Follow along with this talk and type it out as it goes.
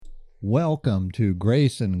Welcome to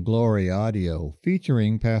Grace and Glory Audio,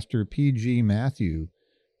 featuring Pastor P.G. Matthew.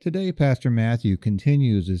 Today, Pastor Matthew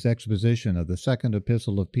continues his exposition of the second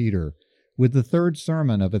epistle of Peter with the third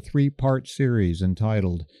sermon of a three-part series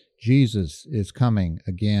entitled, Jesus is Coming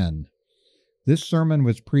Again. This sermon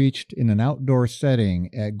was preached in an outdoor setting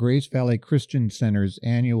at Grace Valley Christian Center's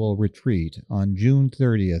annual retreat on June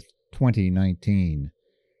 30th, 2019.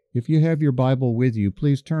 If you have your Bible with you,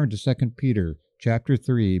 please turn to 2 Peter chapter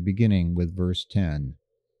 3, beginning with verse 10.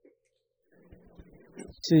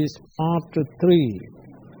 This is part 3.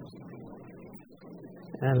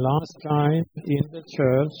 And last time in the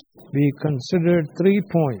church, we considered 3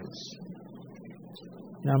 points.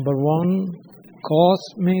 Number 1,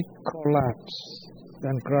 cosmic collapse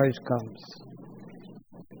when Christ comes.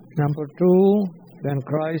 Number 2, when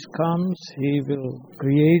Christ comes, He will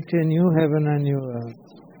create a new heaven and new earth.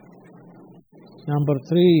 Number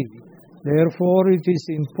 3, therefore it is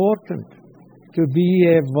important to be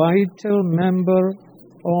a vital member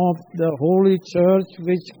of the Holy Church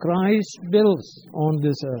which Christ builds on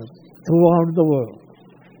this earth throughout the world.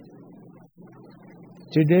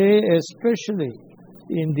 Today, especially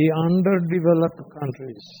in the underdeveloped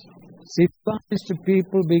countries, civilized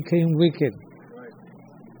people became wicked.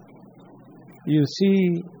 You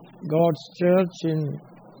see God's church in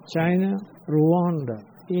China, Rwanda,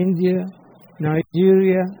 India,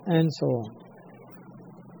 Nigeria, and so on.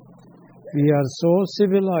 We are so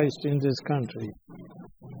civilized in this country,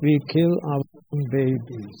 we kill our own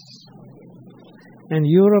babies. And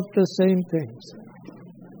Europe, the same things.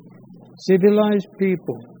 Civilized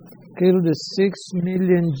people killed 6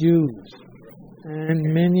 million Jews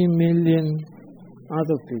and many million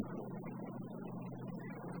other people.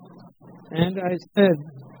 And I said,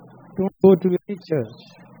 don't go to any church.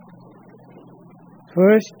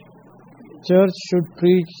 First, church should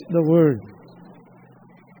preach the word.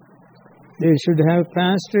 They should have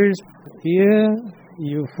pastors. Here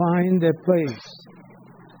you find a place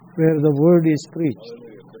where the word is preached.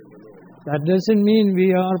 That doesn't mean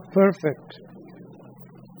we are perfect.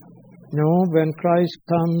 No, when Christ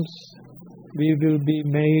comes, we will be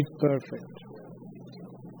made perfect.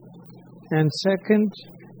 And second,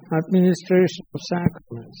 administration of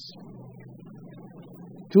sacraments.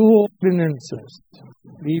 2 ordinances.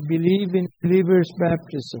 We believe in believer's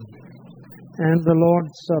baptism and the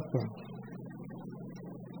Lord's Supper.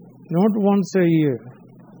 Not once a year.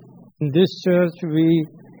 In this church, we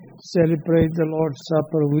celebrate the Lord's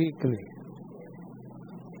Supper weekly.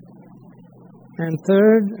 And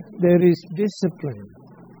third, there is discipline.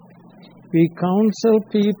 We counsel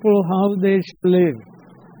people how they should live.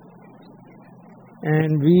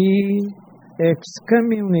 And we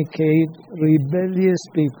excommunicate rebellious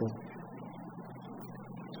people.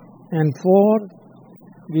 And fourth,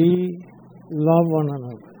 we love one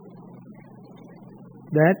another.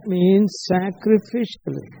 That means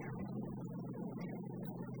sacrificially.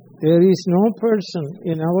 There is no person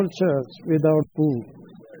in our church without food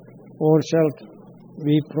or shelter.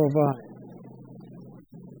 We provide.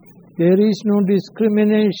 There is no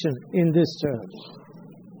discrimination in this church.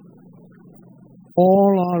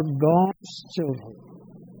 All are God's children.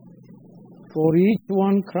 For each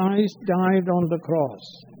one, Christ died on the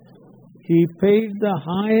cross. He paid the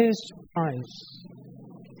highest price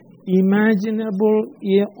imaginable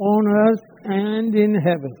on earth and in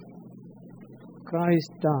heaven.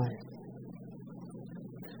 Christ died.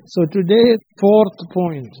 So today, 4th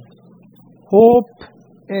point. Hope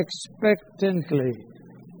expectantly.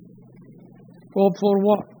 Hope for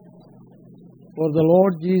what? For the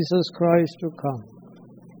Lord Jesus Christ to come.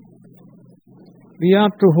 We are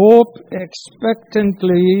to hope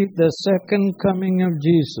expectantly the second coming of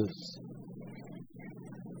Jesus.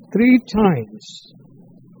 3 times,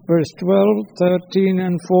 verse 12, 13,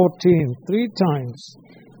 and 14, 3 times,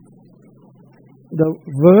 the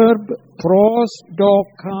verb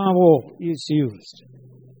prosdokao is used.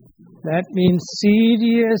 That means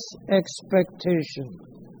serious expectation,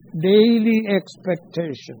 daily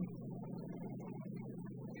expectation.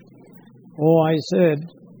 Oh, I said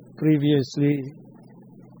previously,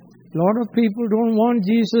 a lot of people don't want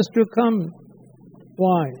Jesus to come.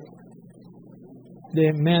 Why? They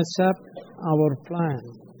mess up our plan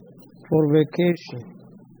for vacation.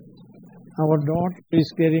 Our daughter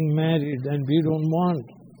is getting married and we don't want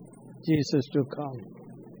Jesus to come.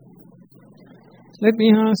 Let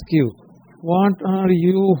me ask you, what are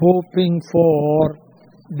you hoping for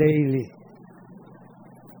daily?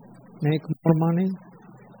 Make more money?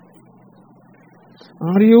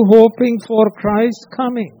 Are you hoping for Christ's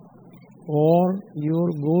coming? Or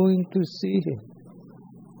you're going to see Him?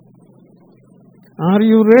 Are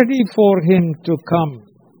you ready for Him to come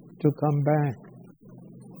to come back?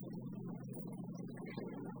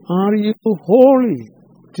 Are you holy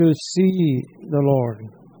to see the Lord?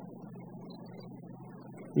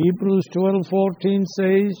 Hebrews 12:14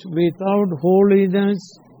 says, without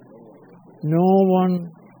holiness, no one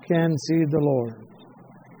can see the Lord.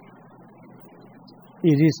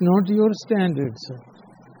 It is not your standard, sir.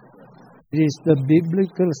 It is the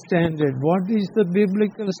biblical standard. What is the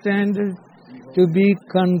biblical standard? To be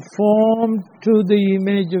conformed to the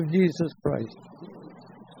image of Jesus Christ.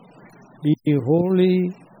 Be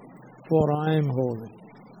holy, for I am holy.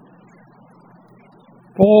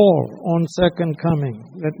 Paul on second coming.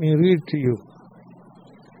 Let me read to you.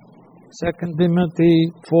 2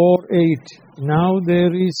 Timothy 4:8. Now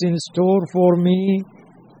there is in store for me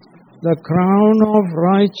the crown of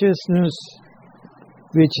righteousness,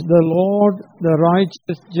 which the Lord, the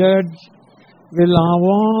righteous judge, will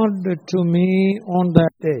award to me on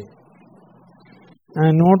that day.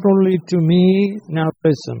 And not only to me, now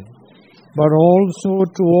listen, but also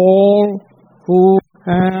to all who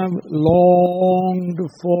have longed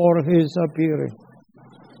for His appearing.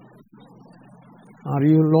 Are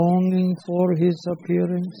you longing for His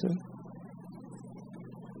appearing, sir?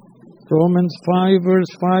 Romans 5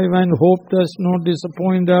 verse 5, and hope does not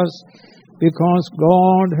disappoint us, because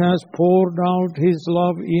God has poured out His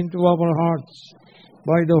love into our hearts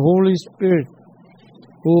by the Holy Spirit,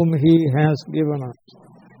 whom He has given us.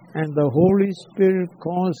 And the Holy Spirit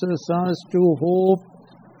causes us to hope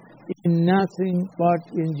in nothing but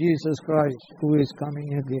in Jesus Christ, who is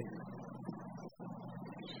coming again.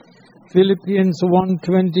 Philippians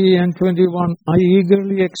 1:20 and 21, I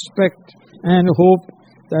eagerly expect and hope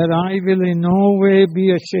that I will in no way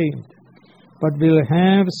be ashamed, but will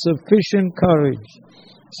have sufficient courage,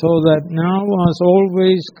 so that now as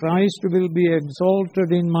always Christ will be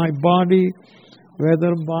exalted in my body,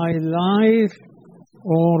 whether by life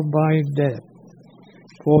or by death.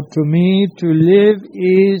 For to me to live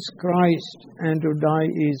is Christ, and to die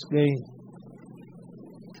is gain.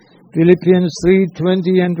 Philippians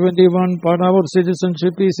 3:20 and 21, but our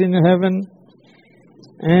citizenship is in heaven,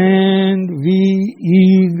 and we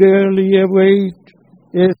eagerly await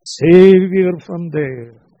a Savior from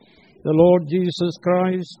there, the Lord Jesus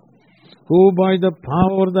Christ, who by the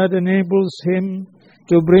power that enables Him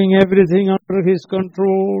to bring everything under His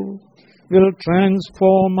control, will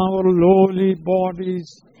transform our lowly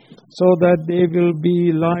bodies so that they will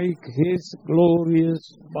be like His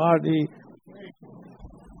glorious body.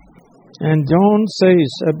 And John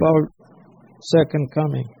says about second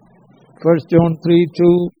coming, 1 John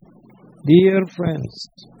 3:2, dear friends,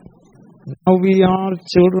 now we are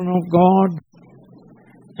children of God,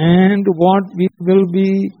 and what we will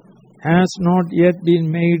be has not yet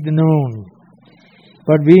been made known.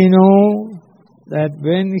 But we know that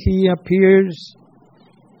when He appears,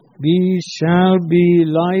 we shall be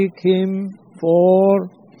like Him, for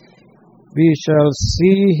we shall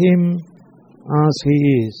see Him as He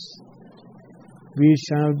is. We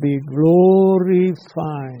shall be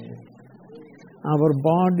glorified. Our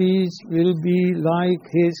bodies will be like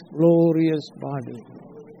His glorious body.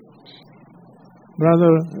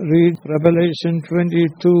 Brother, read Revelation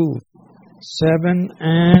 22:7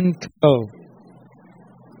 and 12.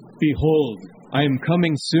 Behold, I am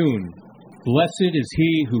coming soon. Blessed is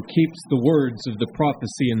he who keeps the words of the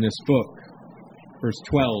prophecy in this book. Verse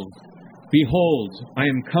 12. Behold, I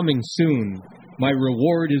am coming soon. My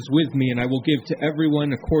reward is with me, and I will give to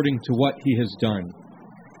everyone according to what he has done.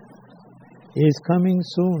 He is coming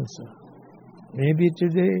soon, sir. Maybe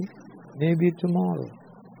today, maybe tomorrow.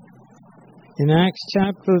 In Acts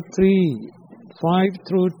chapter 3, 5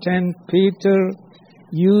 through 10, Peter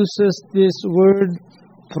uses this word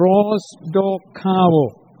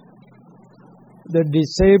prosdokao. The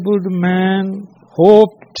disabled man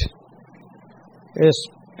hoped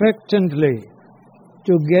expectantly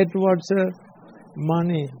to get what's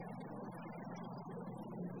money.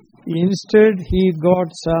 Instead, he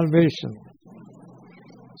got salvation.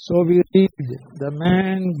 So we read, the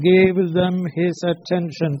man gave them his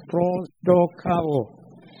attention, prosdokao,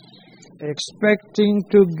 expecting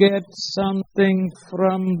to get something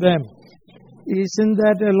from them. Isn't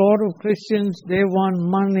that a lot of Christians? They want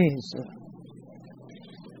money, sir,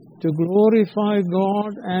 to glorify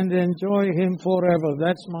God and enjoy Him forever.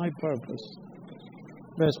 That's my purpose.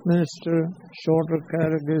 Westminster Shorter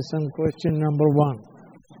Catechism, question number 1.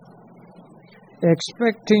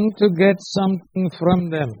 Expecting to get something from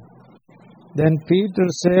them. Then Peter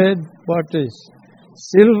said, what is?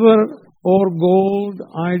 Silver or gold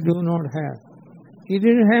I do not have. He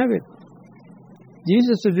didn't have it.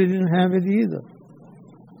 Jesus didn't have it either.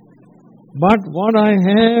 But what I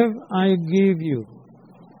have, I give you.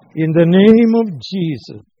 In the name of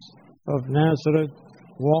Jesus of Nazareth,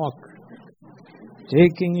 walk.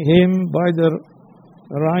 Taking him by the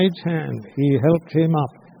right hand, he helped him up.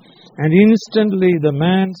 And instantly the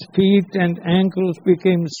man's feet and ankles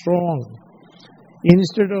became strong.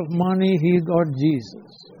 Instead of money, he got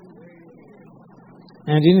Jesus.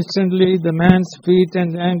 And instantly the man's feet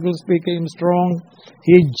and ankles became strong.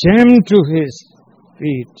 He jumped to his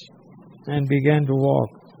feet and began to walk.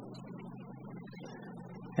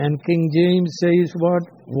 And King James says what?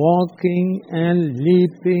 Walking and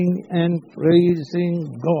leaping and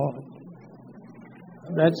praising God.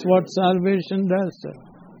 That's what salvation does, sir.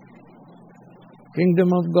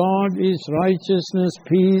 Kingdom of God is righteousness,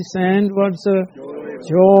 peace, and what's a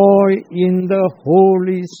joy in the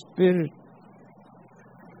Holy Spirit.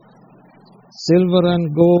 Silver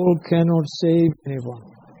and gold cannot save anyone.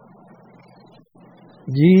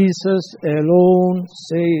 Jesus alone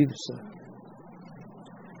saves.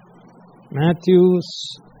 Matthew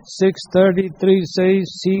 6:33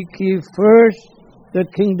 says, "Seek ye first the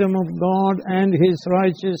kingdom of God and his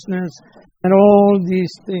righteousness, and all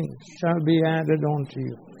these things shall be added unto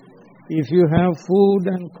you." If you have food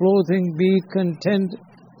and clothing, be content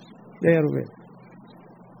therewith.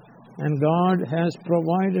 And God has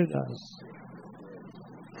provided us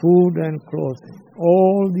food and clothing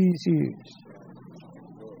all these years.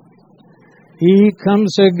 He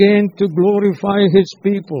comes again to glorify his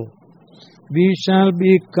people. We shall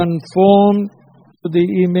be conformed to the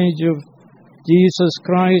image of Jesus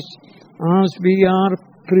Christ as we are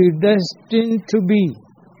predestined to be.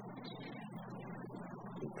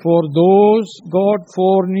 For those God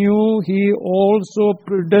foreknew, he also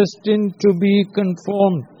predestined to be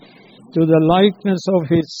conformed to the likeness of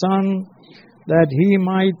his Son, that he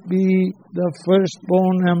might be the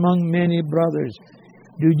firstborn among many brothers.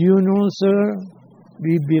 Did you know, sir,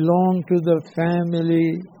 we belong to the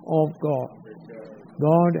family of God.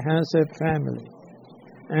 God has a family.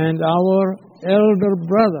 And our elder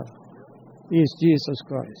brother is Jesus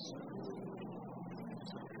Christ.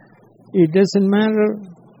 It doesn't matter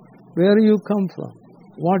where you come from,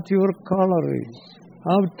 what your color is,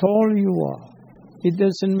 how tall you are. It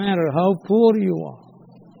doesn't matter how poor you are.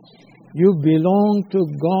 You belong to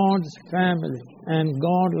God's family, and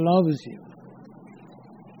God loves you.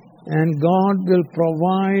 And God will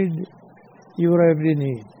provide your every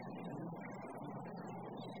need.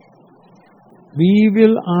 We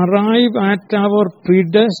will arrive at our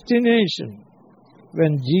predestination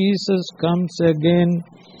when Jesus comes again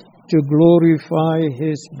to glorify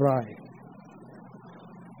his bride.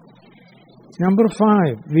 Number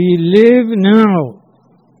 5, we live now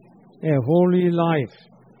a holy life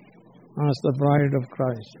as the bride of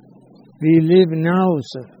Christ. We live now,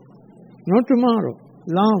 sir. Not tomorrow.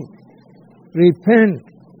 Now. Repent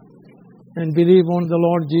and believe on the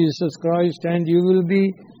Lord Jesus Christ, and you will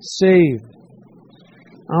be saved.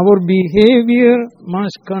 Our behavior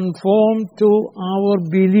must conform to our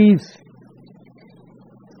belief.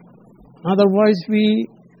 Otherwise we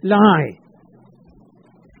lie.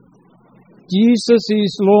 Jesus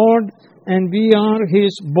is Lord, and we are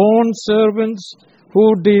his born servants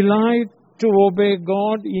who delight to obey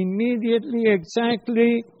God immediately,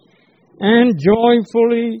 exactly, and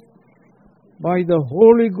joyfully by the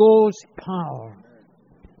Holy Ghost power.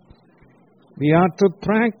 We are to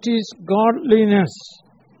practice godliness.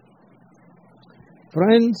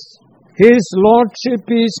 Friends, his lordship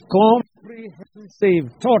is comprehensive,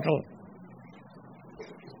 total.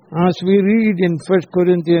 As we read in 1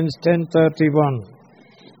 Corinthians 10:31.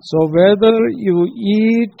 So whether you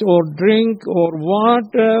eat or drink or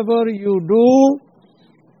whatever you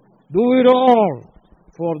do it all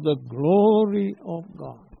for the glory of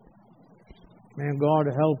God. May God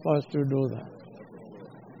help us to do that.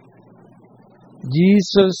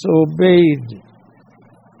 Jesus obeyed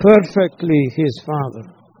perfectly his Father.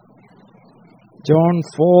 John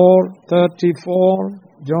 4:34,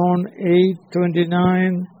 John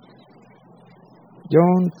 8:29,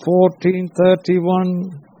 John 14:31,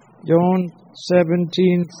 John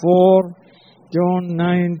 17:4, John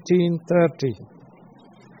 19:30.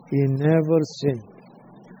 He never sinned.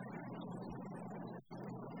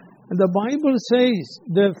 And the Bible says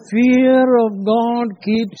the fear of God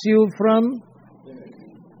keeps you from.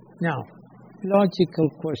 Now, logical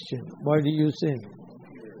question. Why do you sin?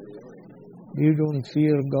 We don't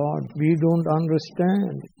fear God. We don't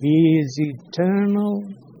understand. He is eternal,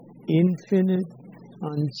 infinite,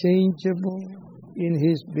 unchangeable in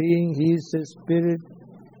his being. He is a spirit.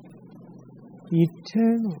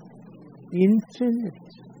 Eternal, infinite.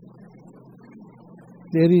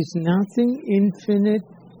 There is nothing infinite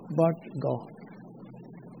but God.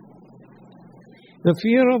 The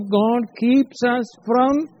fear of God keeps us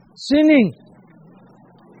from sinning.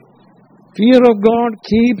 Fear of God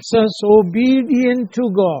keeps us obedient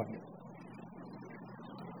to God.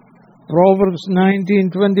 Proverbs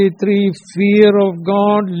 19:23, fear of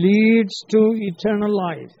God leads to eternal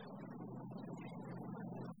life.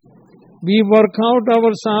 We work out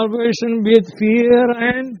our salvation with fear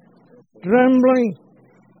and trembling.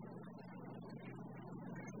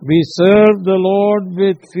 We serve the Lord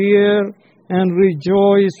with fear and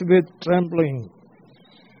rejoice with trembling.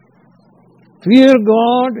 Fear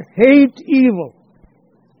God, hate evil.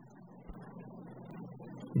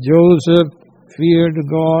 Joseph feared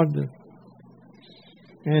God,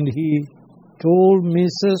 and he told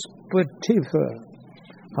Mrs. Potiphar,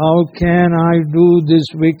 how can I do this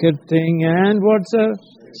wicked thing and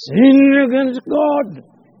sin against God?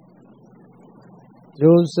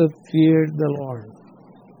 Joseph feared the Lord.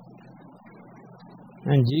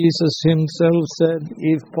 And Jesus himself said,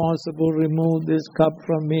 if possible, remove this cup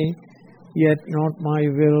from me, yet not my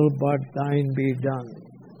will, but thine be done.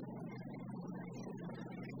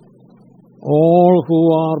 All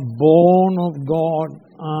who are born of God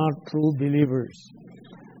are true believers.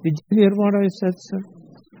 Did you hear what I said, sir?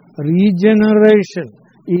 Regeneration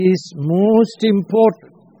is most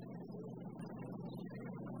important.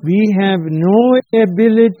 We have no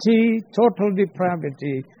ability, total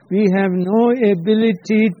depravity. We have no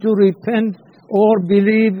ability to repent or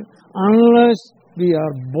believe unless we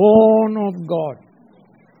are born of God.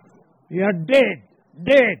 We are dead.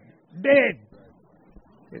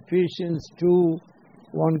 Ephesians 2,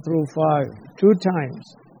 1 through 5. 2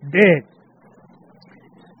 times. Dead.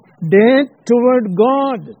 Dead toward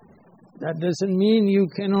God. That doesn't mean you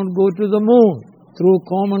cannot go to the moon through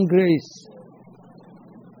common grace.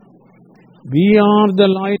 We are the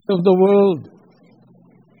light of the world.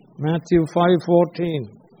 Matthew 5:14.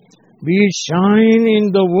 We shine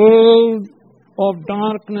in the world of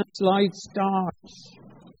darkness like stars.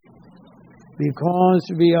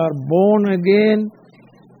 Because we are born again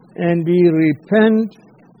and we repent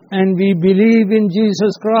and we believe in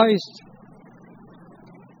Jesus Christ.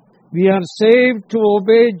 We are saved to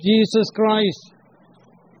obey Jesus Christ.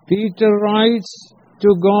 Peter writes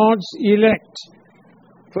to God's elect,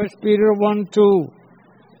 1 Peter 1:2,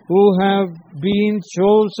 who have been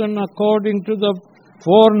chosen according to the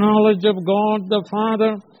foreknowledge of God the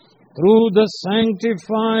Father through the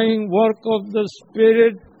sanctifying work of the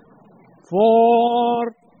Spirit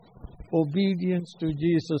for obedience to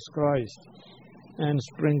Jesus Christ and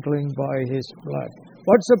sprinkling by His blood.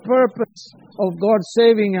 What's the purpose of God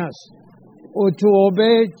saving us? Or to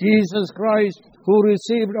obey Jesus Christ, who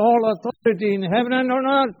received all authority in heaven and on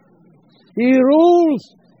earth. He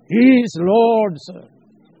rules. He is Lord, sir.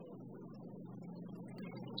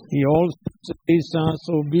 He also says us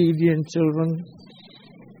obedient children,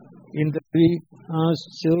 in the Greek as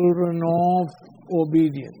children of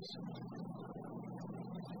obedience.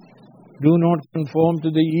 Do not conform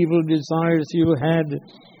to the evil desires you had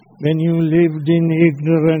when you lived in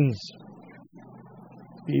ignorance,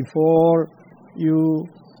 before you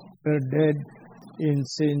were dead in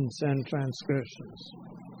sins and transgressions.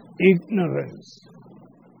 Ignorance.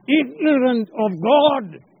 Ignorant of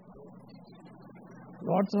God.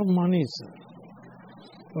 Lots of money, sir.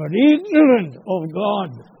 But ignorant of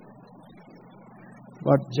God.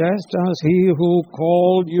 But just as He who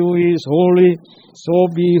called you is holy, so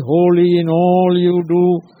be holy in all you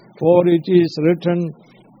do, for it is written,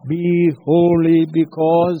 be holy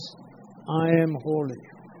because I am holy.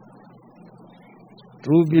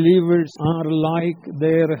 True believers are like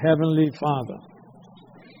their Heavenly Father.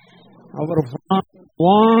 Our Father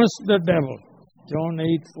was the devil, John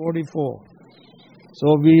 8:44.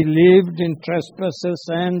 So we lived in trespasses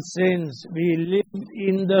and sins. We lived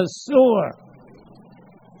in the sewer.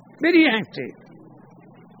 Very active.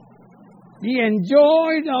 We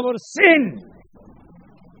enjoyed our sin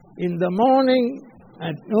in the morning,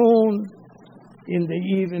 at noon, in the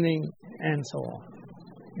evening, and so on.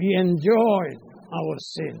 We enjoyed our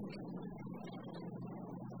sin.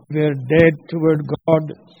 We are dead toward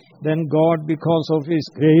God. Then God, because of His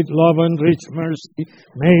great love and rich mercy,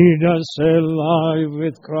 made us alive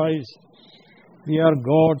with Christ. We are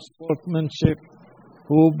God's workmanship,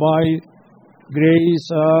 who by grace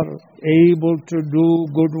are able to do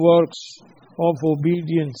good works of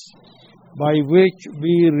obedience, by which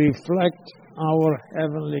we reflect our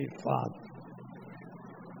Heavenly Father.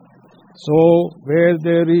 So, where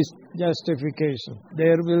there is justification,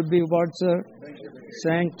 there will be what, sir?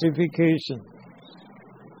 Sanctification.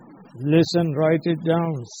 Listen, write it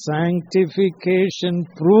down. Sanctification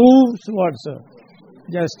proves what, sir?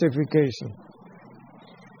 Justification.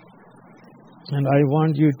 And I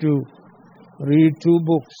want you to read two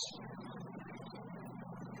books.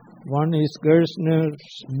 One is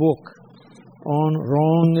Gerstner's book on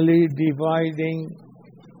wrongly dividing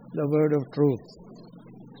the word of truth.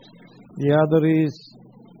 The other is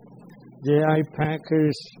J.I.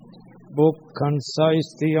 Packer's book,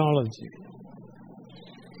 Concise Theology.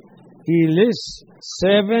 He lists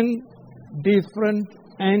 7 different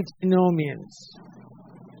antinomians.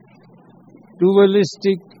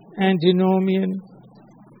 Dualistic antinomian,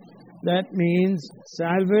 that means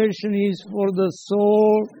salvation is for the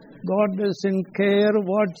soul. God doesn't care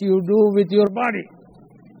what you do with your body.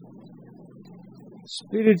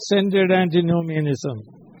 Spirit-centered antinomianism,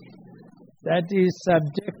 that is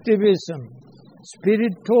subjectivism.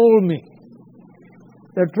 Spirit told me.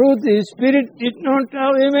 The truth is, Spirit did not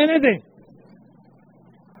tell him anything.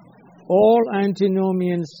 All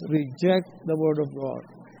antinomians reject the Word of God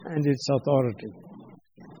and its authority.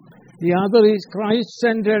 The other is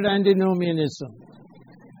Christ-centered antinomianism.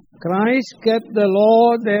 Christ kept the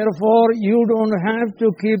law, therefore you don't have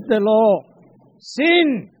to keep the law.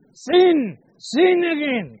 Sin, sin, sin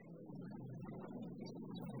again.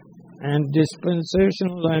 And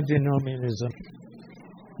dispensational antinomianism.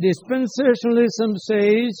 Dispensationalism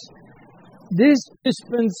says, this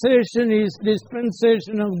dispensation is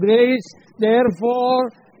dispensation of grace,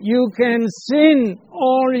 therefore you can sin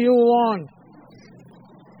all you want.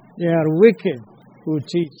 They are wicked who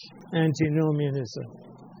teach antinomianism.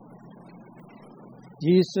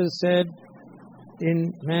 Jesus said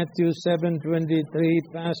in Matthew 7:23,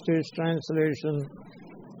 Pastor's translation,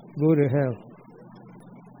 go to hell.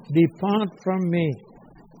 Depart from me,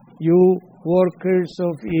 you workers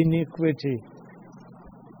of iniquity.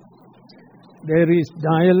 There is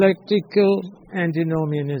dialectical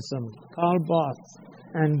antinomianism, Karl Barth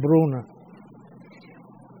and Brunner.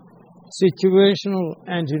 Situational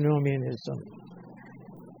antinomianism.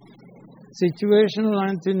 Situational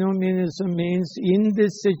antinomianism means in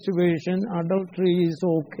this situation, adultery is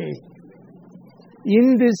okay.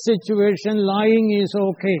 In this situation, lying is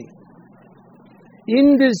okay.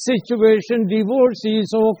 In this situation, divorce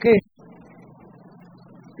is okay.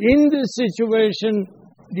 In this situation,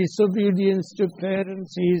 disobedience to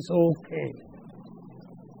parents is okay.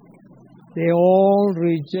 They all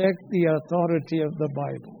reject the authority of the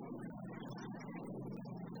Bible.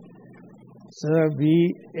 So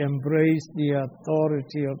we embrace the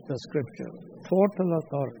authority of the Scripture, total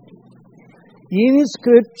authority. In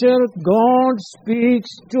Scripture, God speaks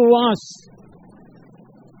to us.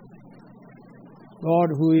 God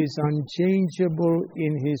who is unchangeable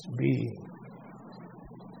in His being.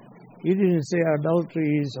 He didn't say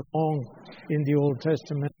adultery is wrong in the Old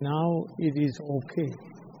Testament. Now it is okay.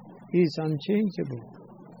 He is unchangeable.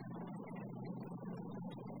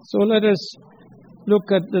 So let us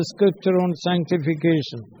look at the scripture on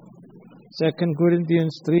sanctification. 2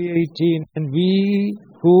 Corinthians 3:18. And we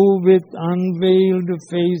who with unveiled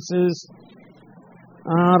faces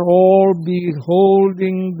are all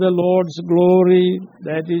beholding the Lord's glory,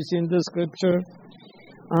 that is in the scripture,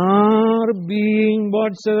 are being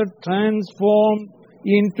transformed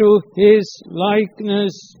into His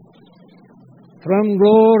likeness from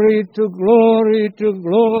glory to glory to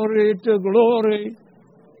glory to glory,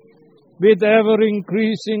 with ever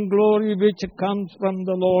increasing glory which comes from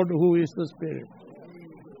the Lord who is the Spirit.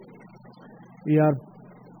 We are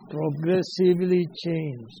progressively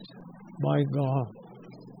changed by God.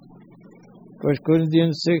 1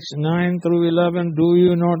 Corinthians 6:9-11, do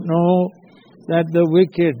you not know that the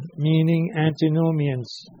wicked, meaning antinomians,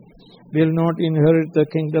 will not inherit the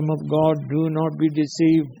kingdom of God? Do not be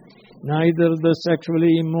deceived. Neither the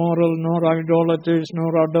sexually immoral, nor idolaters,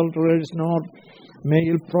 nor adulterers, nor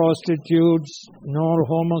male prostitutes, nor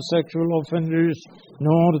homosexual offenders,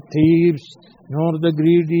 nor thieves, nor the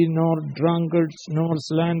greedy, nor drunkards, nor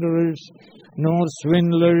slanderers, nor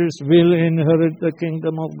swindlers will inherit the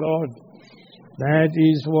kingdom of God. That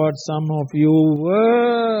is what some of you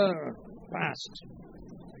were past.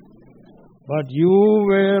 But you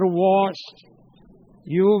were washed,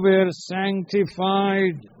 you were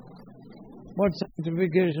sanctified. What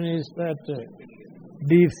sanctification is that?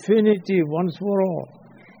 Definitive, once for all.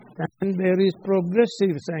 And there is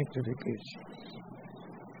progressive sanctification.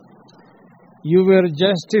 You were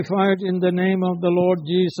justified in the name of the Lord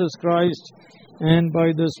Jesus Christ and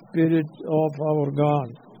by the Spirit of our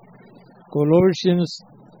God. Colossians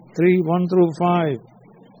 3:1-5.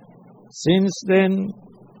 Since then,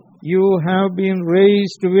 you have been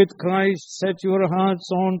raised with Christ. Set your hearts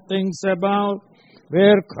on things above,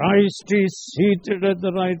 where Christ is seated at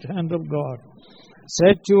the right hand of God.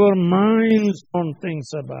 Set your minds on things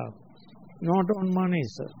above, not on money,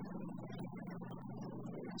 sir.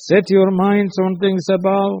 Set your minds on things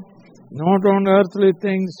above, not on earthly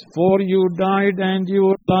things, for you died and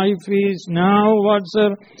your life is now, what, sir?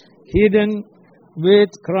 Hidden with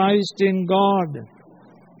Christ in God.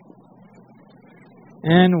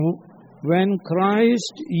 And when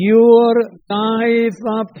Christ, your life,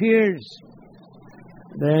 appears,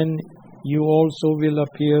 then you also will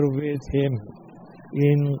appear with Him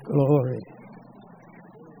in glory.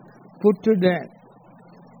 Put to death.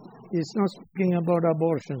 It's not speaking about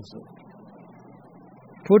abortion, sir.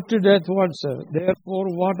 Put to death what, sir? Therefore,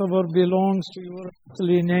 whatever belongs to your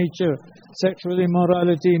earthly nature, sexual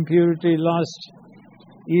immorality, impurity, lust,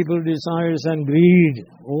 evil desires, and greed.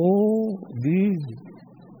 Oh, greed.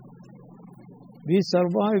 We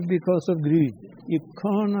survive because of greed.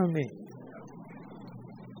 Economy.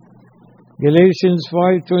 Galatians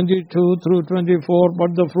 5:22 through 24,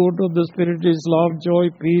 but the fruit of the Spirit is love, joy,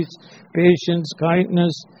 peace, patience,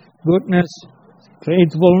 kindness, goodness,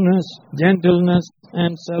 faithfulness, gentleness,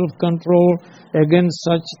 and self-control. Against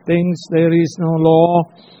such things there is no law.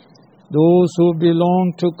 Those who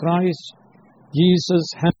belong to Christ Jesus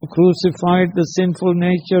have crucified the sinful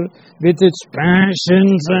nature with its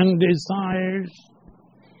passions and desires.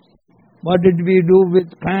 What did we do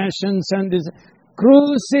with passions and desires?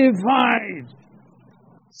 Crucified.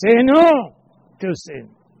 Say no to sin.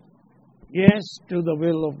 Yes to the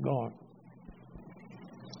will of God.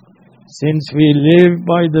 Since we live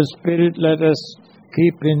by the Spirit, let us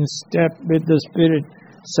keep in step with the Spirit.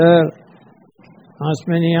 Sir, as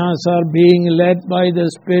many as are being led by the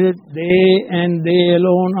Spirit, they and they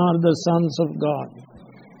alone are the sons of God.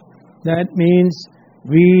 That means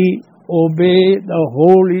we obey the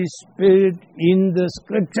Holy Spirit in the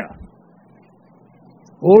Scripture.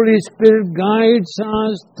 Holy Spirit guides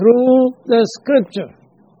us through the Scripture.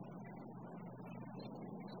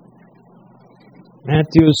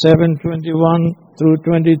 Matthew 7:21 through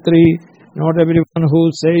 23. Not everyone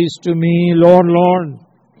who says to me, Lord, Lord,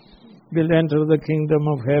 will enter the kingdom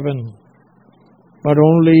of heaven, but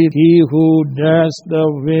only he who does the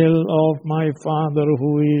will of my Father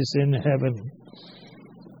who is in heaven.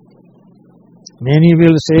 Many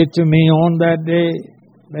will say to me on that day,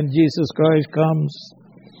 when Jesus Christ comes,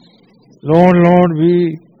 Lord, Lord,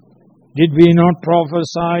 did we not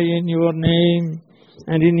prophesy in your name,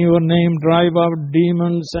 and in your name drive out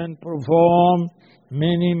demons and perform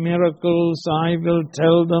many miracles? I will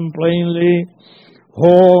tell them plainly,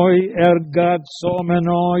 Hoi ergat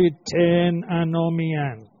somenoi ten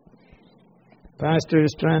anomian.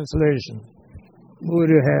 Pastor's translation. Go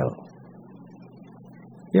to hell.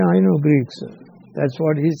 Yeah, I know Greek, sir. That's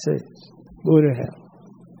what he says. Go to hell.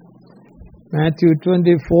 Matthew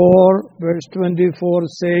 24, verse 24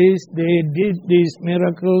 says, they did these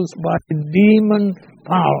miracles by demon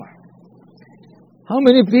power. How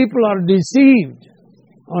many people are deceived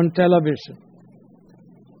on television?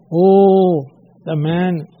 Oh, the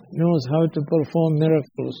man knows how to perform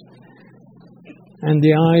miracles. And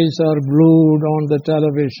the eyes are glued on the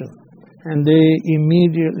television. And they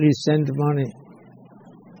immediately send money.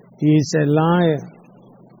 He is a liar.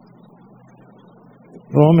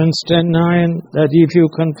 Romans 10:9, that if you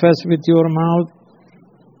confess with your mouth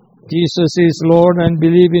Jesus is Lord and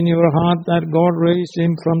believe in your heart that God raised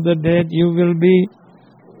Him from the dead, you will be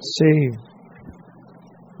saved.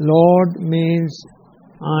 Lord means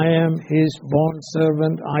I am His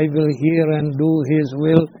bondservant. I will hear and do His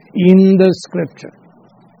will in the Scripture.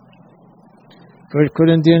 1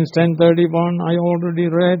 Corinthians 10:31, I already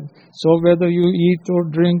read. So whether you eat or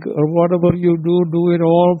drink or whatever you do it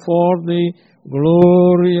all for the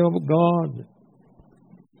glory of God.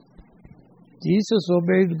 Jesus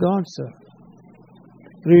obeyed God, sir.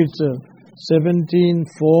 Read, sir.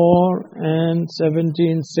 17:4 and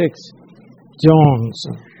 17:6. John,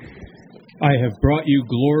 sir. I have brought you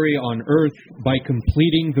glory on earth by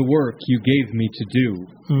completing the work you gave me to do.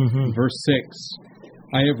 Verse 6.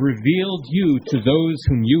 I have revealed you to those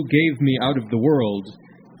whom you gave me out of the world.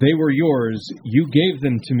 They were yours. You gave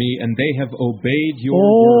them to me, and they have obeyed your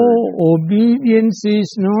word. Obedience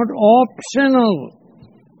is not optional.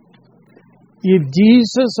 If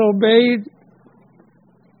Jesus obeyed,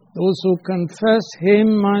 those who confess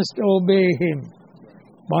Him must obey Him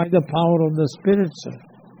by the power of the Spirit, sir.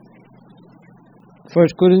 1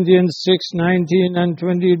 Corinthians 6:19 and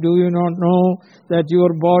 20, do you not know that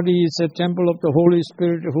your body is a temple of the Holy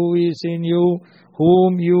Spirit who is in you,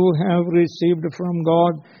 whom you have received from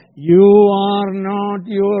God? You are not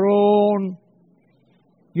your own.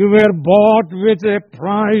 You were bought with a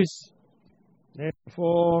price.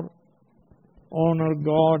 Therefore, honor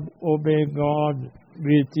God, obey God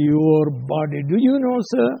with your body. Do you know,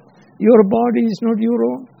 sir, your body is not your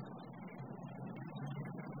own?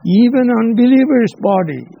 Even unbeliever's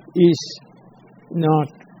body is not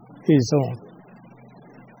his own.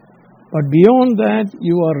 But beyond that,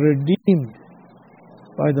 you are redeemed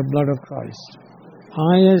by the blood of Christ.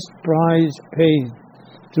 Highest price paid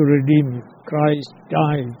to redeem you. Christ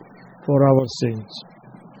died for our sins.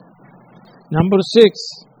 Number 6,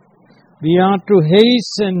 we are to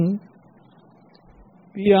hasten,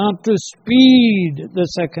 we are to speed the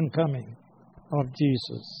second coming of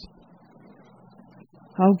Jesus.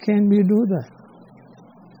 How can we do that?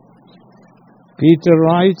 Peter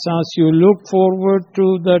writes, as you look forward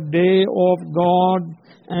to the day of God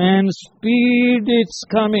and speed its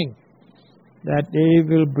coming, that day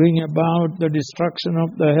will bring about the destruction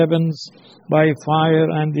of the heavens by fire,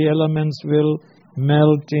 and the elements will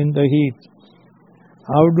melt in the heat.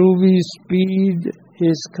 How do we speed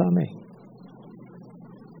His coming?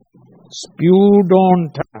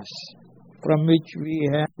 Spudontas, from which we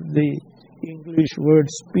have the English word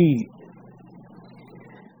speed.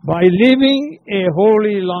 By living a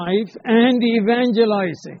holy life and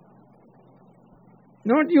evangelizing.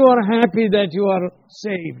 Not you are happy that you are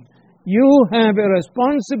saved. You have a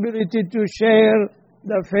responsibility to share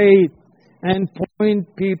the faith and point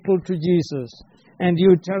people to Jesus. And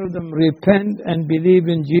you tell them, repent and believe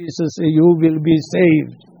in Jesus, you will be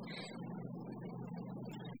saved.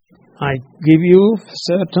 I give you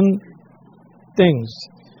certain things.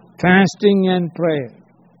 Fasting and prayer.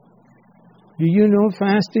 Do you know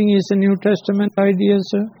fasting is a New Testament idea,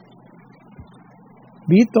 sir?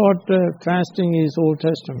 We thought fasting is Old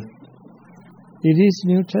Testament. It is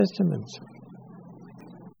New Testament, sir.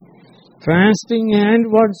 Fasting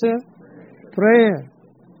and what, sir? Prayer.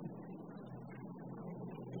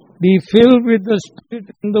 Be filled with the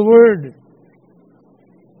Spirit and the Word.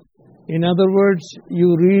 In other words,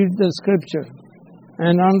 you read the Scripture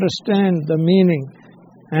and understand the meaning,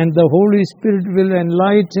 and the Holy Spirit will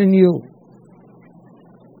enlighten you.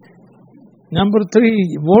 Number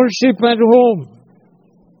 3, worship at home.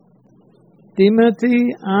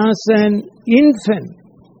 Timothy, as an infant,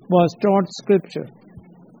 was taught Scripture.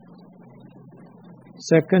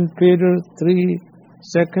 2 Peter 3,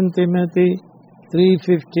 2 Timothy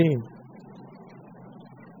 3:15.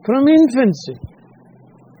 From infancy.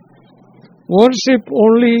 Worship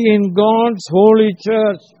only in God's holy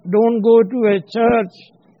church. Don't go to a church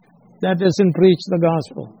that doesn't preach the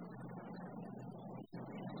gospel.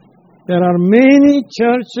 There are many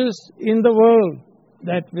churches in the world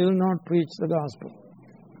that will not preach the gospel.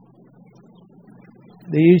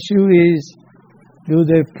 The issue is, do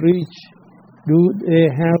they preach? Do they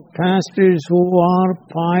have pastors who are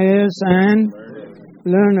pious and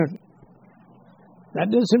learned? That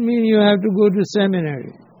doesn't mean you have to go to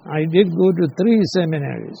seminary. I did go to 3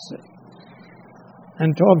 seminaries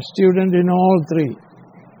and top student in all 3.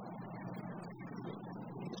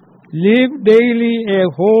 Live daily a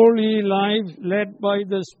holy life led by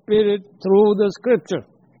the Spirit through the Scripture.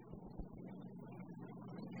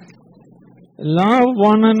 Love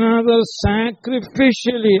one another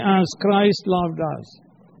sacrificially as Christ loved us.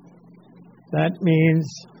 That means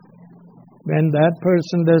when that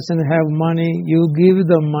person doesn't have money, you give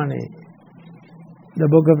them money. The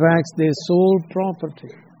book of Acts, they sold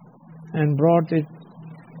property and brought it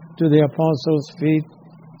to the apostles' feet,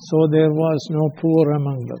 so there was no poor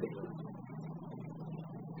among them.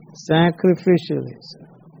 Sacrificially.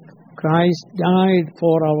 Christ died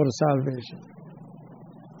for our salvation.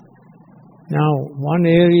 Now, one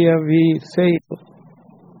area we fail.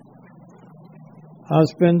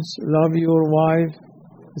 Husbands, love your wife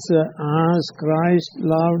as Christ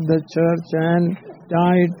loved the church and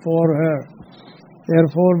died for her.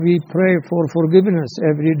 Therefore, we pray for forgiveness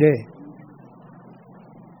every day.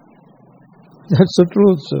 That's the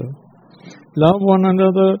truth, sir. Love one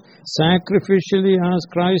another sacrificially as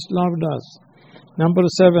Christ loved us. Number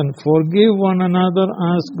 7, forgive one another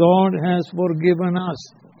as God has forgiven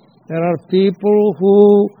us. There are people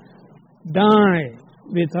who die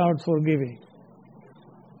without forgiving.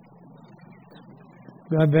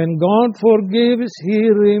 But when God forgives, He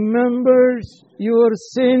remembers your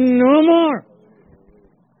sin no more.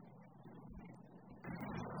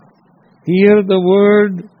 Hear the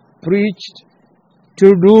word preached, to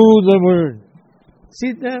do the word.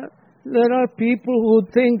 See, there are people who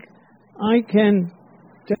think, I can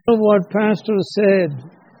tell what pastor said.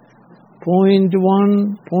 Point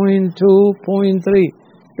 1, point 2, point 3.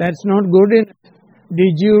 That's not good enough.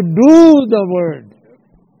 Did you do the word?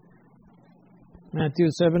 Matthew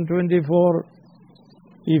 7:24.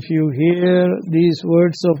 If you hear these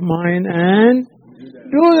words of mine and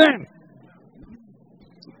do them,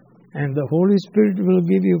 and the Holy Spirit will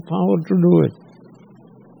give you power to do it.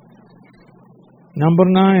 Number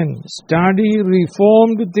 9, study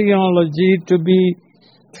Reformed theology to be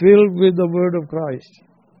filled with the Word of Christ.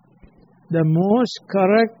 The most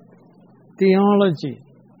correct theology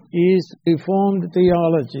is Reformed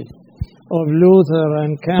theology of Luther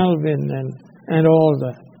and Calvin and all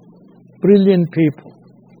that. Brilliant people.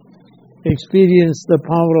 Experienced the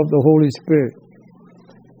power of the Holy Spirit.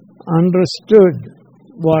 Understood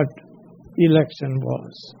what election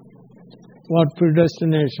was, what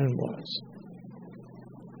predestination was,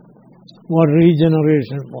 what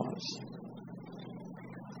regeneration was.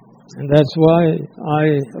 And that's why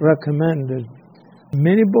I recommended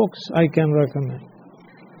many books I can recommend.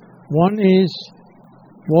 One is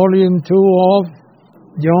Volume 2 of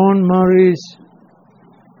John Murray's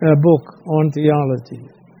book on theology.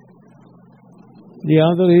 The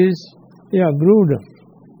other is, Grudem.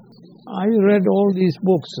 I read all these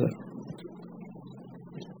books, sir.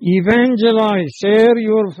 Evangelize, share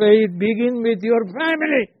your faith, begin with your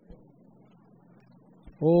family.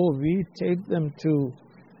 Oh, we take them to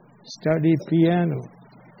study piano,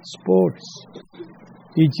 sports.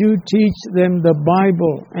 Did you teach them the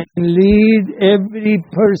Bible and lead every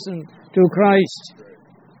person to Christ?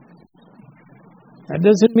 That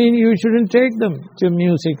doesn't mean you shouldn't take them to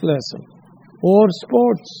music lesson or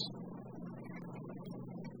sports.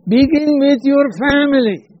 Begin with your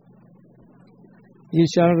family. Ye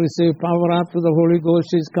shall receive power after the Holy Ghost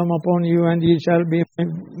is come upon you, and ye shall be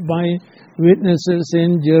my witnesses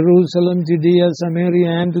in Jerusalem, Judea, Samaria,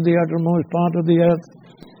 and to the uttermost part of the earth.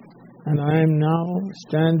 And I am now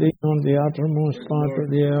standing on the uttermost part of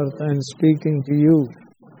the earth and speaking to you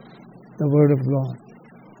the Word of God.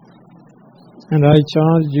 And I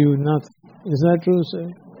charge you nothing. Is that true, sir?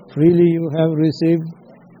 Freely you have received,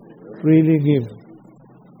 freely give.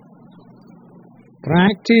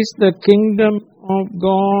 Practice the kingdom of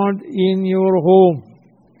God in your home,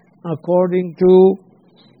 according to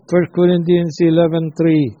 1 Corinthians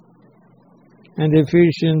 11:3 and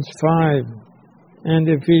Ephesians 5 and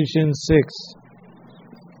Ephesians 6.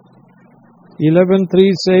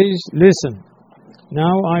 11:3 says, listen,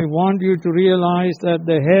 now I want you to realize that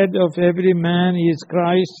the head of every man is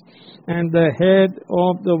Christ, and the head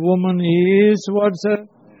of the woman is, what, sir?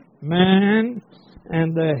 Man,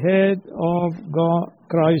 and the head of God,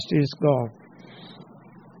 Christ is God.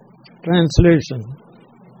 Translation.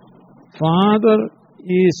 Father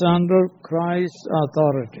is under Christ's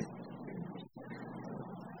authority.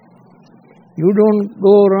 You don't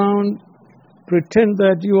go around pretend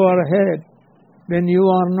that you are head when you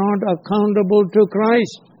are not accountable to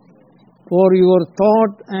Christ for your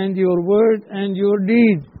thought and your word and your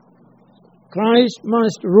deed. Christ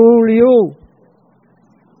must rule you.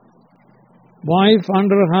 Wife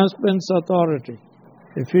under husband's authority.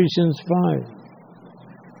 Ephesians 5.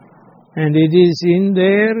 And it is in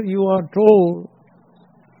there you are told,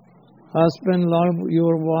 husband, love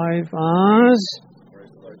your wife as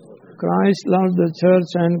Christ loved the church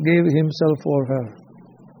and gave himself for her,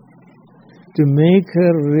 to make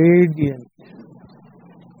her radiant.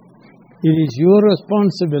 It is your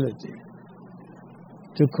responsibility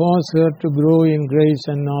to cause her to grow in grace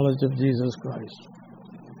and knowledge of Jesus Christ.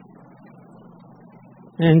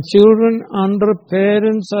 And children under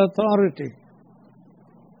parents' authority.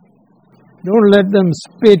 Don't let them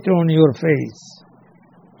spit on your face.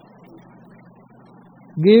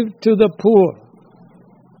 Give to the poor,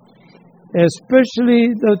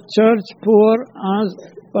 especially the church poor,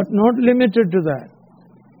 but not limited to that.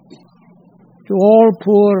 To all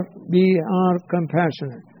poor, we are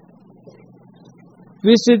compassionate.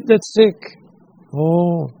 Visit the sick.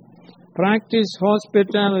 Practice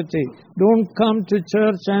hospitality. Don't come to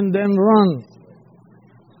church and then run.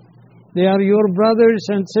 They are your brothers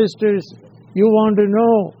and sisters. You want to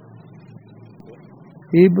know.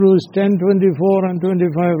 Hebrews 10:24 and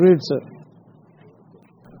 25 reads it.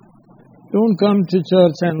 Don't come to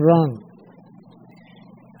church and run.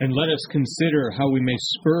 And let us consider how we may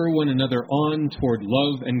spur one another on toward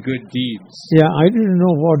love and good deeds. Yeah, I didn't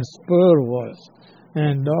know what spur was.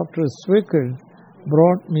 And Dr. Zwickard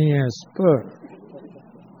brought me a spur.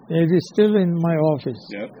 It is still in my office.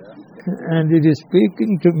 Yep. And it is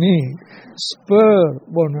speaking to me. Spur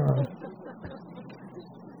one another.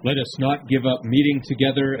 Let us not give up meeting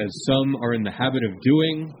together as some are in the habit of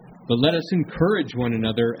doing, but let us encourage one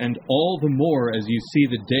another, and all the more as you see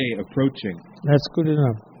the day approaching. That's good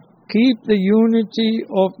enough. Keep the unity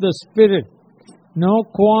of the Spirit. No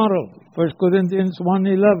quarrel. 1 Corinthians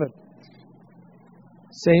 1:11.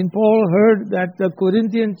 St. Paul heard that the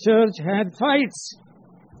Corinthian church had fights.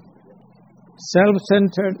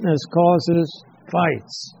 Self-centeredness causes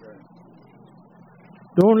fights.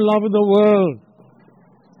 Don't love the world.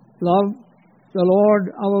 Love the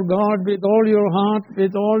Lord our God with all your heart,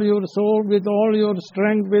 with all your soul, with all your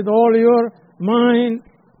strength, with all your mind,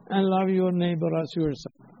 and love your neighbor as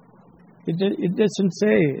yourself. It doesn't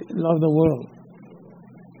say love the world.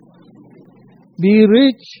 Be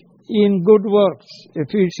rich in good works,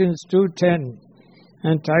 Ephesians 2:10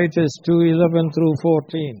 and Titus 2:11 through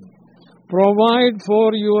 14. Provide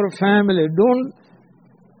for your family. Don't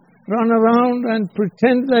run around and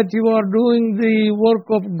pretend that you are doing the work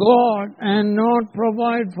of God and not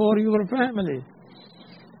provide for your family.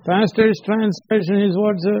 Pastor's translation is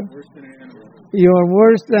what, sir? You are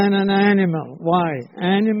worse than an animal. Why?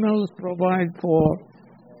 Animals provide for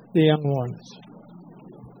the young ones.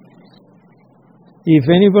 If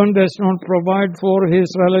anyone does not provide for his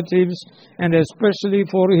relatives, and especially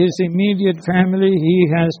for his immediate family, he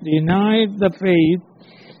has denied the faith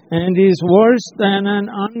and is worse than an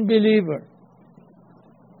unbeliever.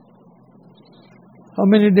 How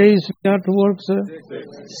many days we have to work, sir?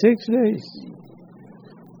 6 days.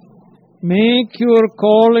 Make your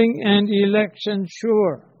calling and election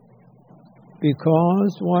sure.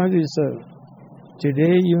 Because, what is it?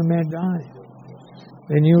 Today you may die.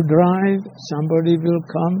 When you drive, somebody will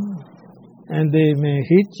come and they may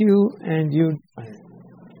hit you and you die.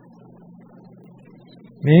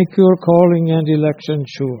 Make your calling and election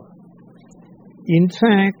sure. In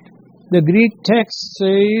fact, the Greek text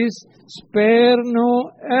says, spare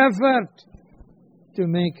no effort to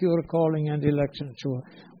make your calling and election sure.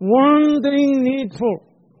 One thing needful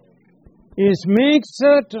is make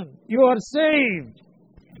certain you are saved.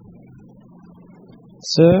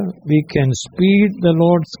 Sir, we can speed the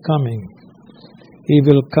Lord's coming. He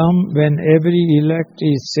will come when every elect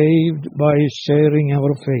is saved by sharing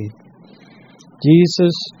our faith.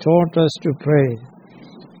 Jesus taught us to pray,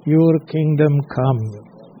 your kingdom come,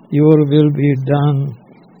 your will be done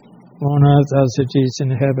on earth as it is in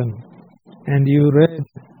heaven. And you read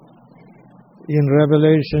in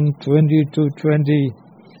Revelation 22:20,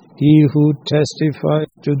 he who testifies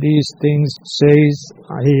to these things says,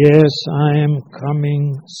 yes, I am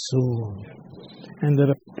coming soon. And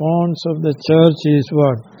the response of the church is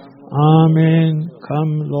what? Amen,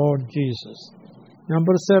 come Lord Jesus.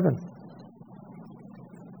 Number 7.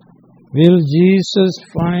 Will Jesus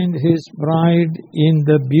find his bride in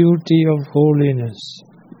the beauty of holiness?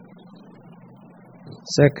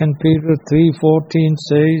 2 Peter 3:14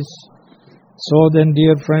 says, so then,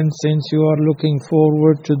 dear friends, since you are looking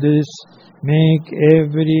forward to this, make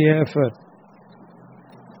every effort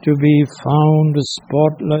to be found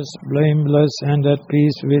spotless, blameless, and at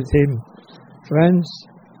peace with Him. Friends,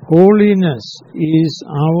 holiness is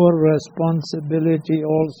our responsibility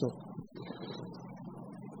also.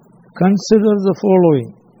 Consider the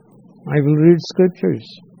following. I will read scriptures.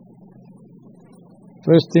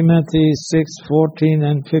 1 Timothy 6:14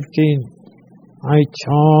 and 15. I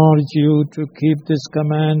charge you to keep this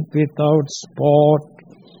command without spot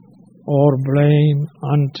or blame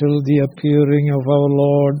until the appearing of our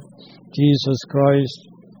Lord Jesus Christ,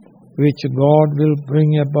 which God will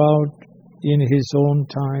bring about in His own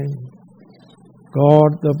time. God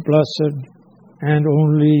the blessed and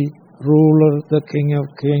only ruler, the King of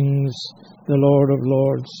kings, the Lord of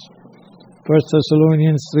lords. 1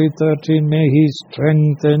 Thessalonians 3:13, may He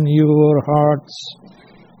strengthen your hearts.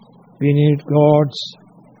 We need God's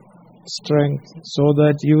strength so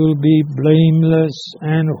that you will be blameless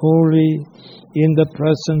and holy in the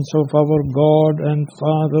presence of our God and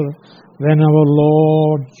Father when our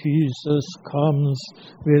Lord Jesus comes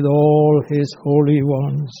with all His holy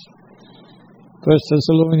ones. 1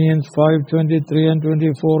 Thessalonians 5:23 and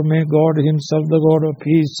 24, may God Himself, the God of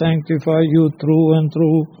peace, sanctify you through and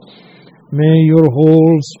through. May your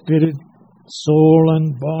whole spirit, soul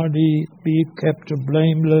and body be kept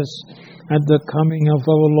blameless at the coming of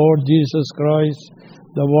our Lord Jesus Christ.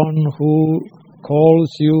 The one who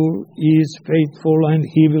calls you is faithful and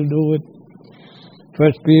He will do it.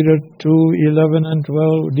 1 Peter 2:11 and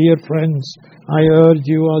 12, dear friends, I urge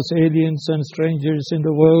you as aliens and strangers in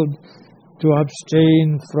the world to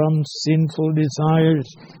abstain from sinful desires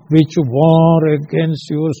which war against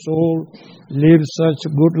your soul. Live such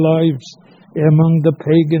good lives among the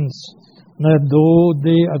pagans, that though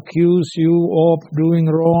they accuse you of doing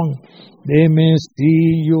wrong, they may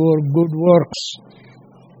see your good works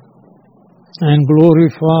and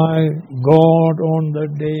glorify God on the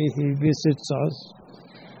day He visits us.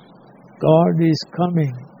 God is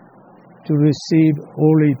coming to receive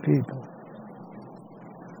holy people.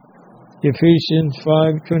 Ephesians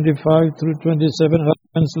 5:25 through 27,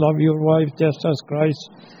 husbands, love your wife just as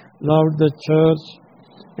Christ loved the church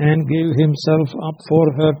and gave himself up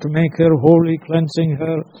for her to make her holy, cleansing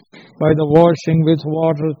her by the washing with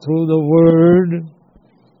water through the word,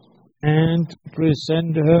 and to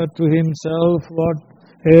present her to himself what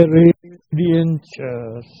a radiant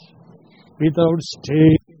church, without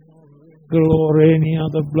stain or any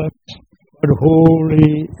other blemish, but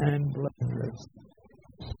holy and blameless.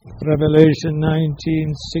 Revelation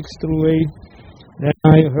 19, 6-8. Then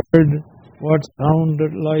I heard what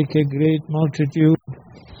sounded like a great multitude,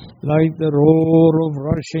 like the roar of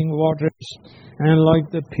rushing waters, and like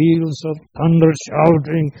the peals of thunder,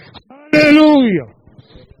 shouting, Hallelujah!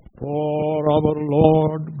 For our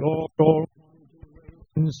Lord God Almighty,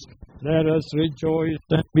 let us rejoice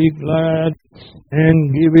and be glad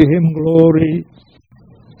and give him glory.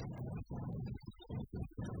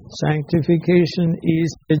 Sanctification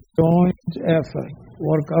is a joint effort.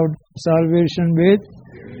 Work out salvation with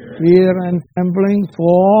fear and trembling,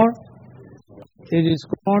 for it is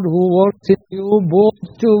God who works in you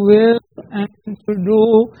both to will and to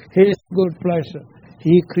do his good pleasure.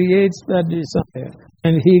 He creates that desire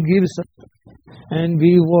and he gives us, and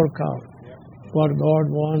we work out what God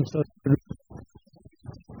wants us to do.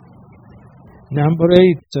 Number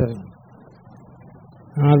 8.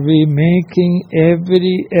 Are we making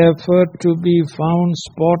every effort to be found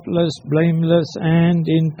spotless, blameless, and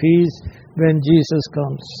in peace when Jesus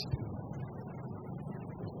comes?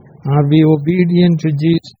 Are we obedient to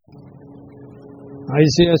Jesus?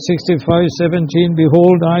 Isaiah 65:17,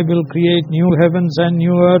 Behold, I will create new heavens and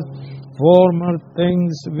new earth. Former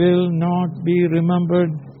things will not be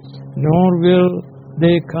remembered, nor will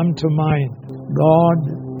they come to mind. God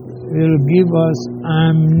will give us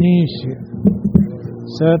amnesia.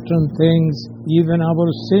 Certain things, even our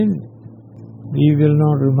sin, we will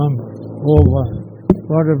not remember. Oh,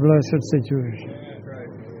 what a blessed situation.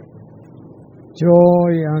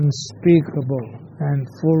 Joy unspeakable and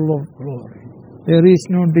full of glory. There is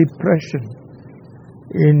no depression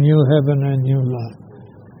in new heaven and new life.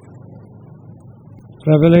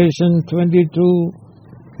 Revelation 22,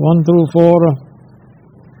 1-4.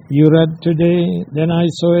 You read today, Then I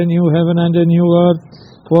saw a new heaven and a new earth,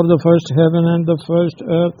 for the first heaven and the first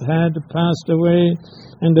earth had passed away,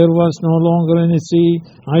 and there was no longer any sea.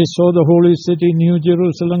 I saw the holy city, New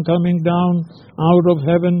Jerusalem, coming down out of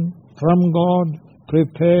heaven from God,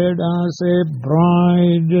 prepared as a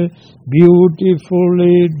bride,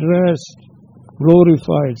 beautifully dressed,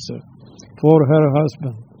 glorified for her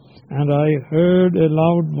husband. And I heard a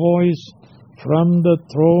loud voice from the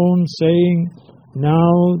throne saying,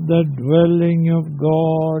 Now the dwelling of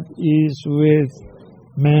God is with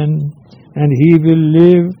men, and he will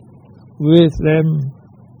live with them.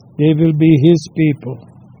 They will be his people,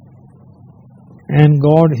 and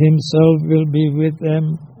God himself will be with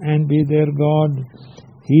them and be their God.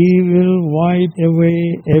 He will wipe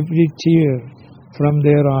away every tear from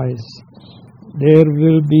their eyes. There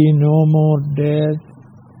will be no more death,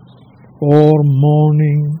 or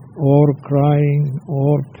mourning, or crying,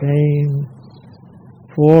 or pain,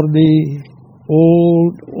 for the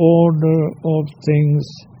old order of things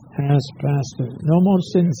has passed away. No more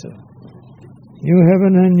sin, sir. New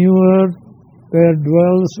heaven and new earth, where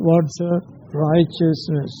dwells what, sir?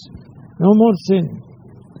 Righteousness. No more sin.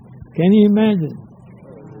 Can you imagine?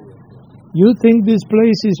 You think this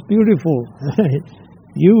place is beautiful.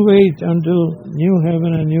 You wait until new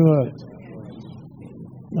heaven and new earth.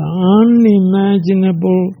 The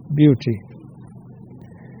unimaginable beauty.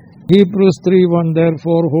 Hebrews 3:1,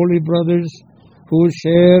 Therefore, holy brothers who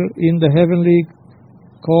share in the heavenly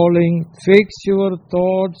calling, fix your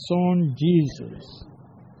thoughts on Jesus.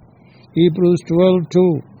 Hebrews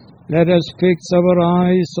 12:2, Let us fix our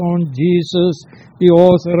eyes on Jesus, the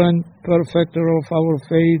author and perfecter of our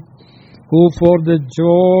faith, who for the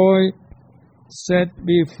joy set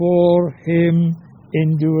before him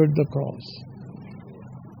endured the cross.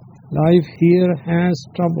 Life here has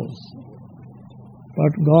troubles,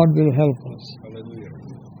 but God will help us. Hallelujah.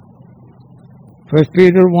 1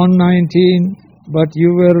 Peter 1:19, But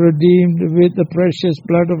you were redeemed with the precious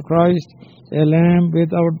blood of Christ, a lamb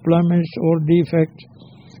without blemish or defect.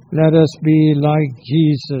 Let us be like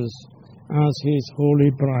Jesus as his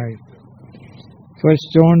holy bride.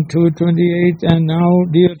 1 John 2:28, And now,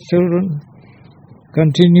 dear children,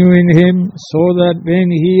 continue in him, so that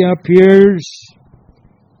when he appears,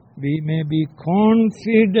 we may be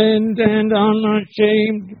confident and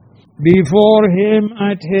unashamed before him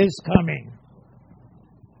at his coming.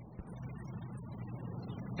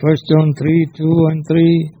 1 John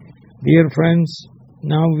 3:2-3, Dear friends,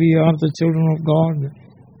 now we are the children of God,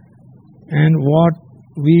 and what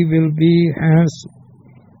we will be has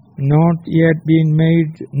not yet been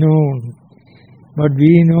made known. But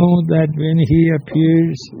we know that when He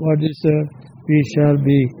appears, we shall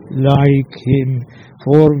be like Him,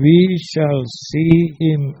 for we shall see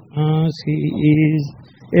Him as He is.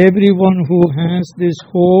 Everyone who has this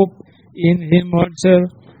hope in Him shall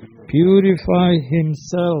purify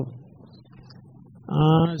himself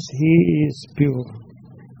as He is pure.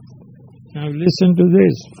 Now listen to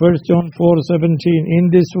this, 1 John 4:17. In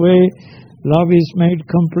this way, love is made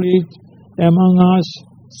complete among us,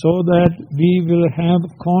 so that we will have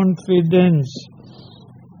confidence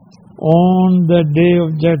on the day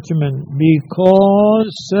of judgment. Because,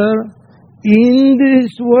 sir, in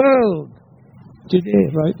this world, today,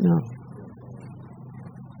 right now,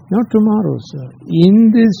 not tomorrow, sir,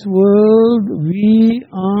 in this world we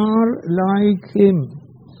are like Him.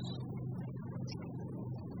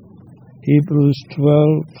 Hebrews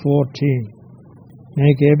 12:14.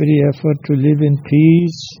 Make every effort to live in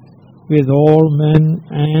peace with all men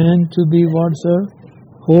and to be what, sir?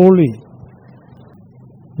 Holy.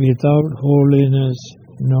 Without holiness,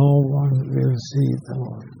 no one will see the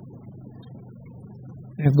Lord.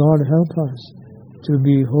 May God help us to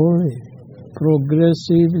be holy,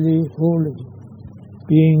 progressively holy,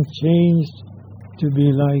 being changed to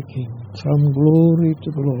be like Him, from glory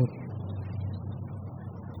to glory.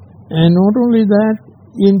 And not only that,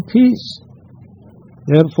 in peace.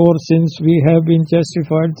 Therefore, since we have been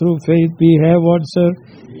justified through faith, we have what, sir?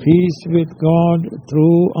 Peace with God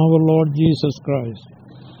through our Lord Jesus Christ.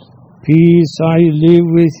 Peace I live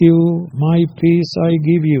with you, my peace I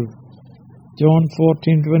give you. John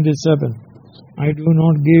 14:27. I do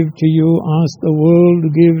not give to you as the world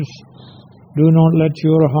gives. Do not let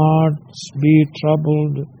your hearts be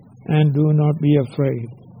troubled, and do not be afraid.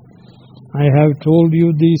 I have told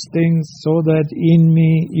you these things so that in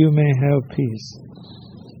me you may have peace.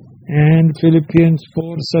 And Philippians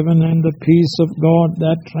 4:7, and the peace of God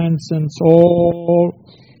that transcends all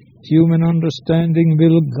human understanding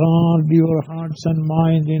will guard your hearts and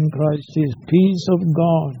mind in Christ Jesus. Peace of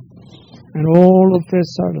God. And all of a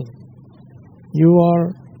sudden, you are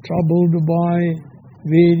troubled by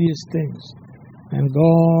various things, and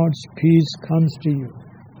God's peace comes to you.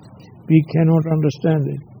 We cannot understand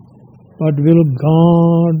it, but will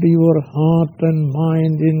guard your heart and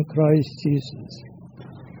mind in Christ Jesus.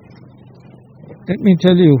 Let me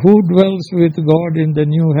tell you, who dwells with God in the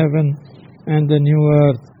new heaven and the new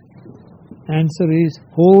earth? Answer is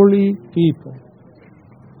holy people.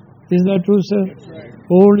 Is that true, sir? That's right.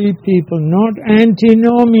 Holy people, not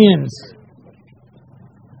antinomians.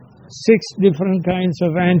 6 different kinds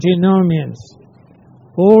of antinomians.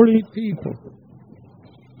 Holy people.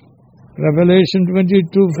 Revelation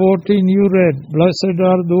 22:14 you read, blessed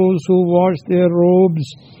are those who wash their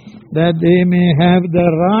robes, that they may have the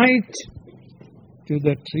right to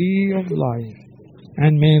the tree of life,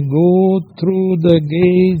 and may go through the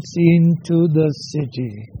gates into the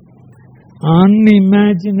city.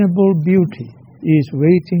 Unimaginable beauty is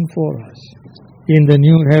waiting for us in the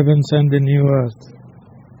new heavens and the new earth.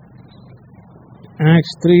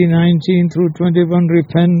 Acts 3:19-21,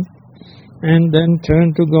 repent and then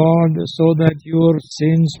turn to God so that your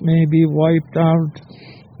sins may be wiped out,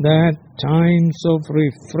 that times of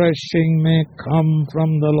refreshing may come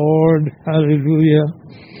from the Lord, hallelujah,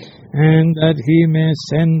 and that He may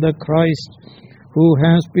send the Christ who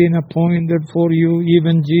has been appointed for you,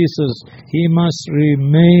 even Jesus. He must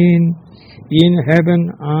remain in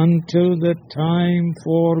heaven until the time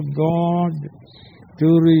for God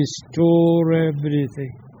to restore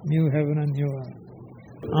everything. New heaven and new earth.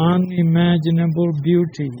 Unimaginable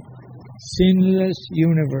beauty, sinless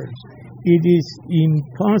universe. It is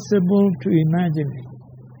impossible to imagine it.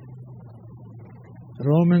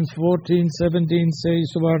 Romans 14:17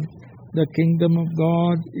 says what? The kingdom of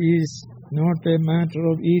God is not a matter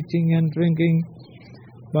of eating and drinking,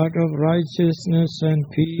 but of righteousness and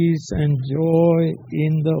peace and joy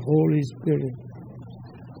in the Holy Spirit.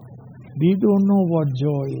 We don't know what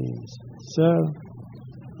joy is, sir.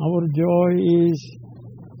 Our joy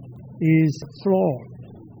is flawed.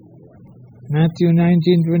 Matthew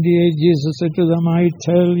 19:28, Jesus said to them, I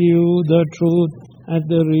tell you the truth, at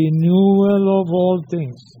the renewal of all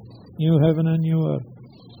things, new heaven and new earth,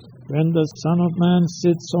 when the Son of Man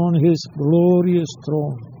sits on His glorious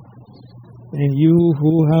throne, and you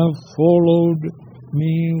who have followed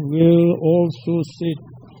me will also sit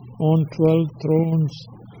on 12 thrones,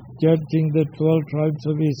 judging the 12 tribes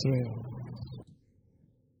of Israel.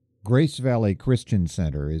 Grace Valley Christian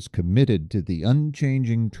Center is committed to the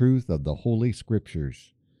unchanging truth of the Holy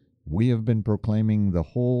Scriptures. We have been proclaiming the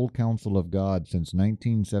whole counsel of God since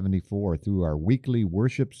 1974 through our weekly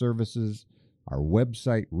worship services, our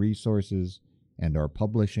website resources, and our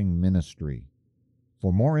publishing ministry.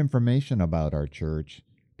 For more information about our church,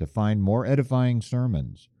 to find more edifying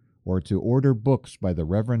sermons, or to order books by the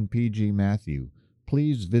Reverend P.G. Matthew,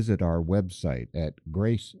 please visit our website at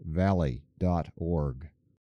gracevalley.org.